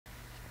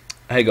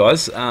Hey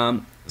guys,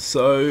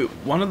 so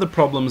one of the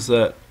problems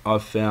that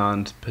I've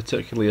found,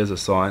 particularly as a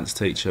science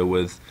teacher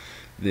with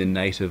the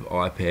native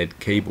iPad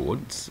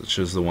keyboards, which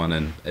is the one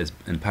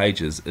in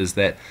Pages, is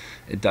that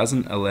it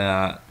doesn't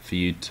allow for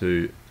you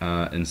to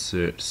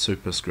insert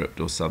superscript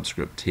or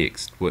subscript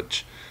text,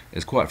 which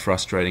is quite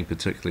frustrating,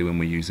 particularly when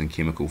we're using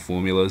chemical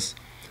formulas.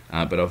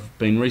 But I've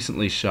been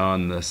recently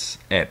shown this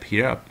app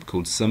here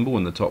called Symbol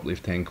in the top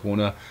left hand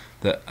corner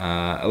that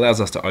allows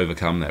us to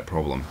overcome that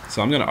problem.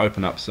 So I'm going to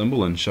open up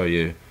Symbol and show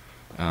you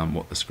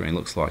what the screen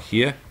looks like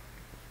here.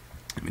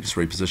 Let me just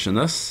reposition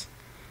this.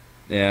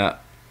 Now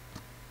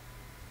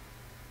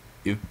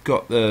you've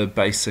got the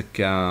basic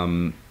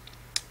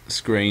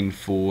screen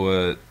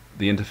for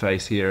the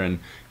interface here, and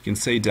you can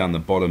see down the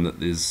bottom that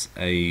there's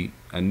a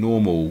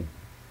normal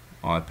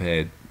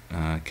iPad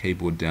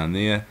keyboard down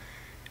there,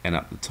 and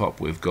up the top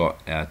we've got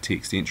our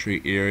text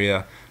entry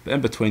area, but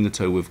in between the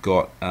two we've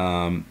got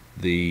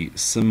the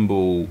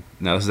Symbol.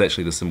 Now this is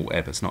actually the Symbol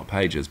app, it's not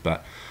Pages,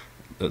 but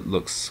it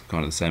looks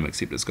kind of the same,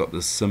 except it's got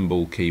the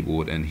Symbol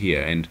keyboard in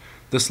here, and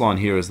this line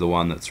here is the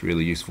one that's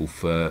really useful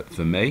for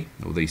me,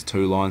 or these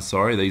two lines,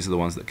 sorry. These are the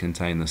ones that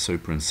contain the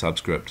super and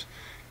subscript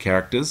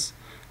characters,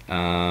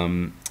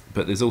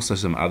 but there's also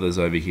some others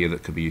over here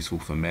that could be useful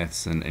for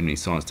maths and many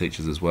science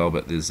teachers as well,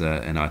 but there's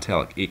an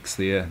italic X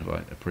there. If I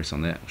press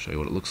on that, I'll show you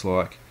what it looks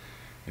like.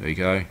 There we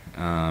go.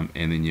 And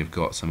then you've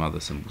got some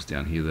other symbols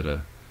down here that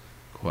are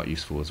quite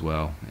useful as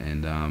well,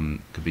 and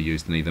could be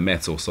used in either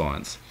maths or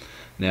science.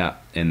 Now,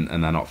 and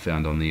they're not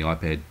found on the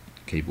iPad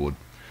keyboard.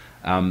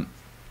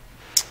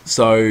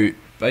 So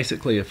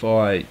basically, if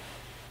I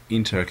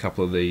enter a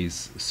couple of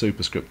these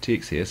superscript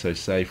text here, so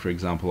say for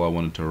example I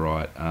wanted to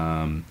write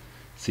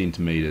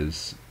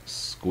centimeters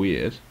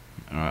squared,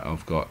 alright,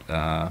 I've got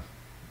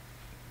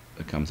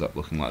it comes up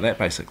looking like that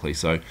basically.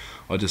 So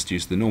I just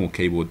use the normal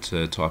keyboard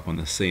to type on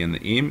the C and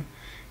the M,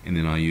 and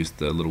then I use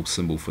the little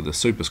symbol for the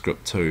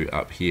superscript 2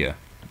 up here.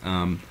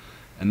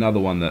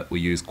 Another one that we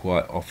use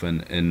quite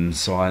often in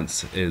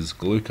science is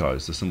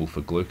glucose, the symbol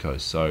for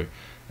glucose. So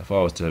if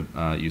I was to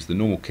use the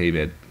normal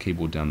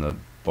keyboard down the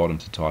bottom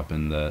to type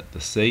in the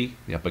C,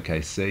 the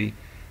uppercase C,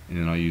 and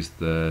then I use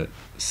the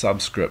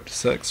subscript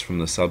 6 from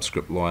the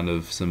subscript line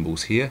of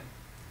symbols here,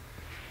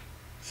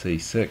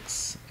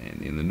 C6, and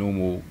then the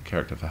normal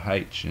character for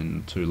H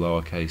and two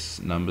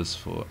lowercase numbers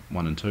for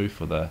 1 and 2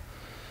 for the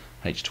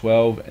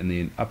H12, and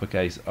then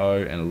uppercase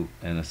O and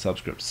a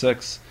subscript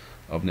 6,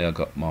 I've now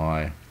got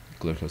my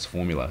glucose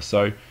formula.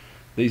 So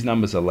these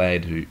numbers allow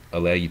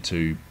you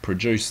to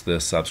produce the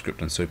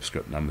subscript and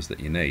superscript numbers that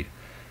you need.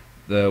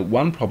 The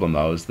one problem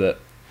though is that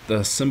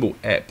the Symbol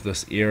app,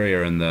 this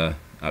area in the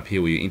up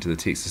here where you enter the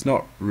text, is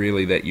not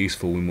really that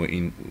useful when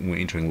we're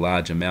entering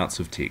large amounts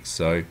of text.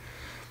 So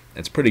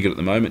it's pretty good at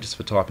the moment just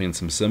for typing in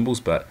some symbols,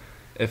 but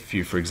if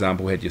you, for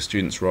example, had your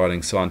students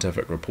writing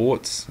scientific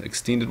reports,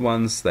 extended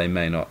ones, they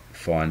may not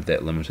find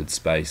that limited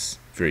space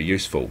very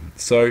useful.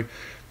 So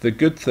the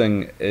good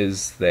thing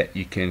is that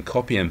you can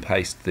copy and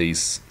paste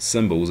these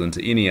symbols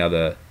into any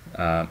other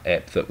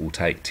app that will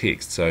take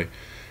text. So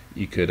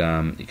you could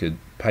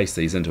paste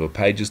these into a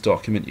Pages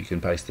document, you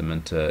can paste them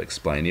into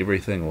Explain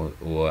Everything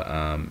or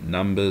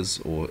Numbers,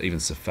 or even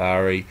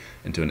Safari,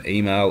 into an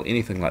email,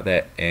 anything like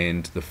that,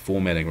 and the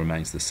formatting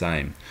remains the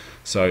same.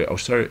 So I'll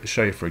show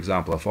you, for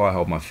example, if I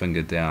hold my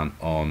finger down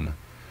on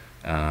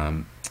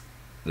the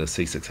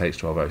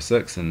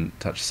C6H1206 and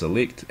touch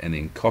Select and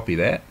then copy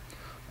that,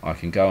 I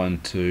can go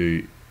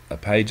into a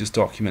Pages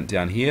document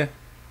down here,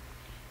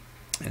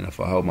 and if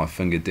I hold my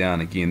finger down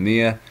again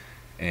there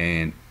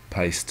and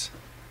paste,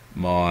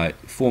 my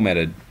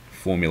formatted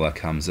formula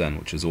comes in,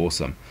 which is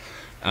awesome.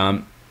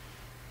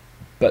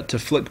 But to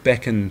flick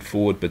back and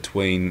forward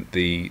between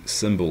the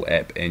Symbol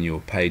app and your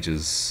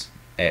Pages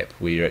app,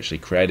 where you're actually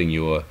creating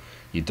your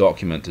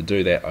document, to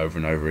do that over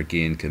and over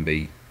again can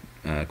be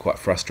quite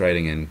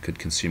frustrating and could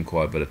consume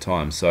quite a bit of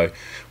time. So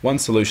one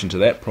solution to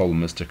that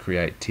problem is to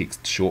create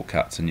text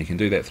shortcuts, and you can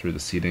do that through the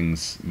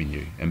settings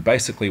menu. And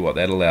basically what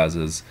that allows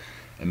is,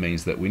 it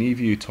means that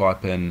whenever you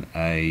type in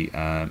a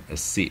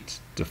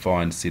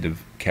defined set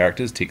of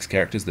characters, text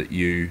characters that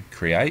you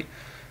create,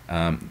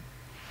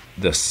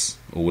 this,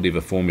 or whatever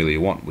formula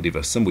you want,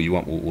 whatever symbol you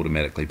want, will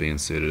automatically be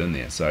inserted in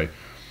there. So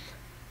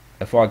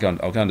if I'll go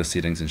into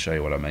settings and show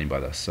you what I mean by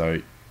this.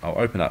 So I'll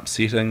open up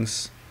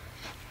settings,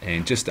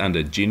 and just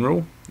under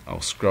general,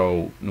 I'll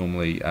scroll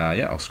normally,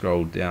 I'll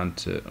scroll down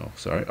to,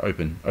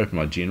 open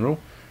my general,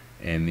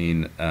 and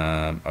then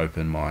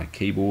open my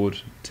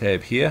keyboard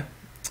tab here,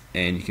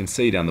 and you can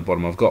see down the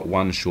bottom I've got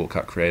one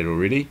shortcut created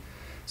already.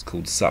 It's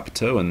called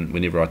sup2, and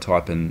whenever I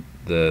type in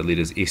the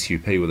letters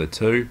SUP with a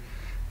 2, it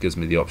gives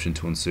me the option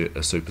to insert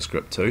a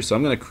superscript 2. So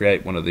I'm going to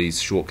create one of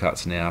these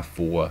shortcuts now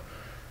for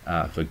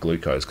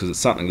glucose, because it's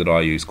something that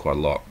I use quite a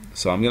lot.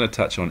 So I'm going to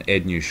touch on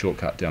add new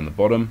shortcut down the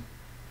bottom,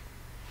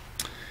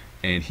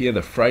 and here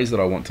the phrase that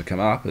I want to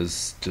come up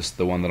is just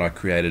the one that I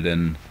created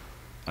in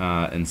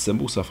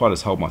Symbol. So if I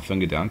just hold my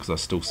finger down, because I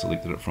still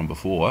selected it from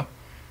before,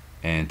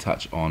 and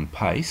touch on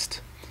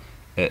paste,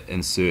 it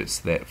inserts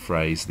that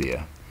phrase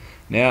there.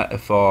 Now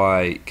if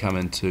I come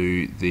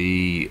into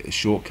the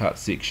shortcut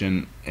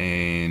section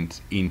and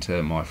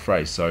enter my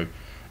phrase, so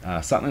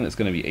something that's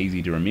going to be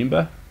easy to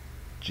remember,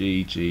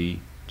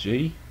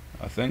 GGG,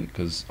 I think,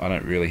 because I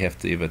don't really have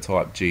to ever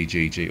type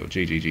GGG or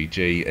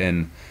GGGG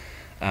in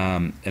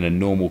a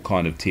normal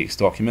kind of text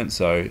document,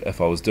 so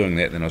if I was doing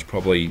that then I was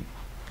probably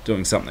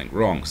doing something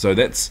wrong. So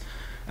that's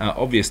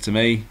obvious to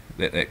me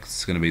that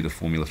that's going to be the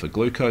formula for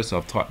glucose, so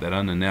I've typed that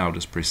in, and now I'll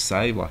just press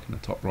save, like in the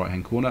top right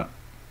hand corner,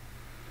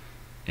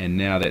 and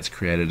now that's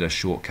created a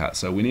shortcut.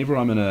 So whenever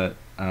I'm in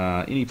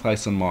any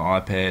place on my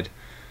iPad,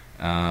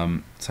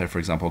 so for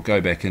example I'll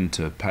go back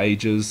into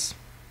Pages,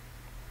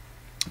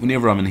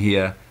 whenever I'm in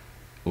here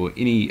or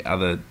any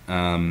other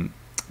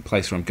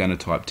place where I'm going to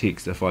type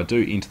text, if I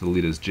do enter the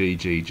letters G,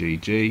 G, G,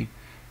 G,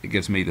 it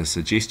gives me the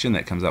suggestion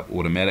that comes up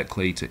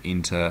automatically to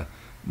enter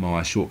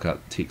my shortcut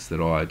text that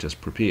I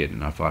just prepared,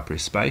 and if I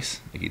press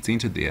space it gets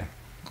entered there.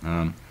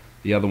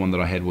 The other one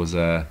that I had was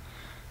a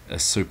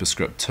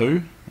superscript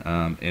 2,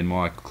 and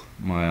my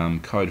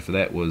code for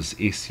that was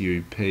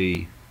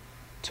SUP2,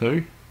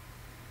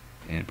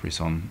 and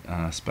press on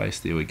space,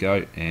 there we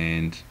go,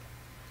 and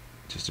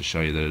just to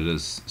show you that it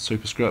is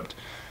superscript,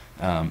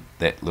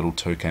 that little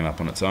 2 came up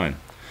on its own.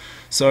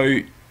 So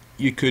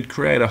you could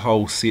create a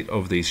whole set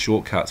of these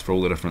shortcuts for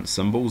all the different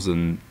symbols,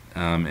 and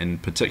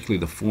particularly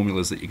the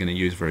formulas that you're going to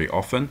use very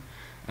often,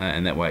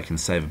 and that way it can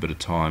save a bit of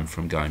time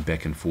from going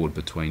back and forward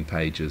between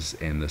Pages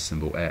and the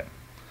symbol app.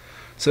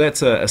 So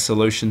that's a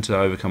solution to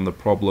overcome the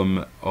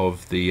problem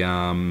of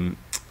the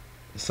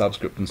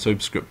subscript and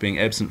superscript being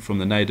absent from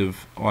the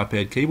native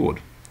iPad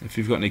keyboard. If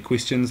you've got any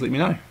questions, let me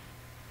know.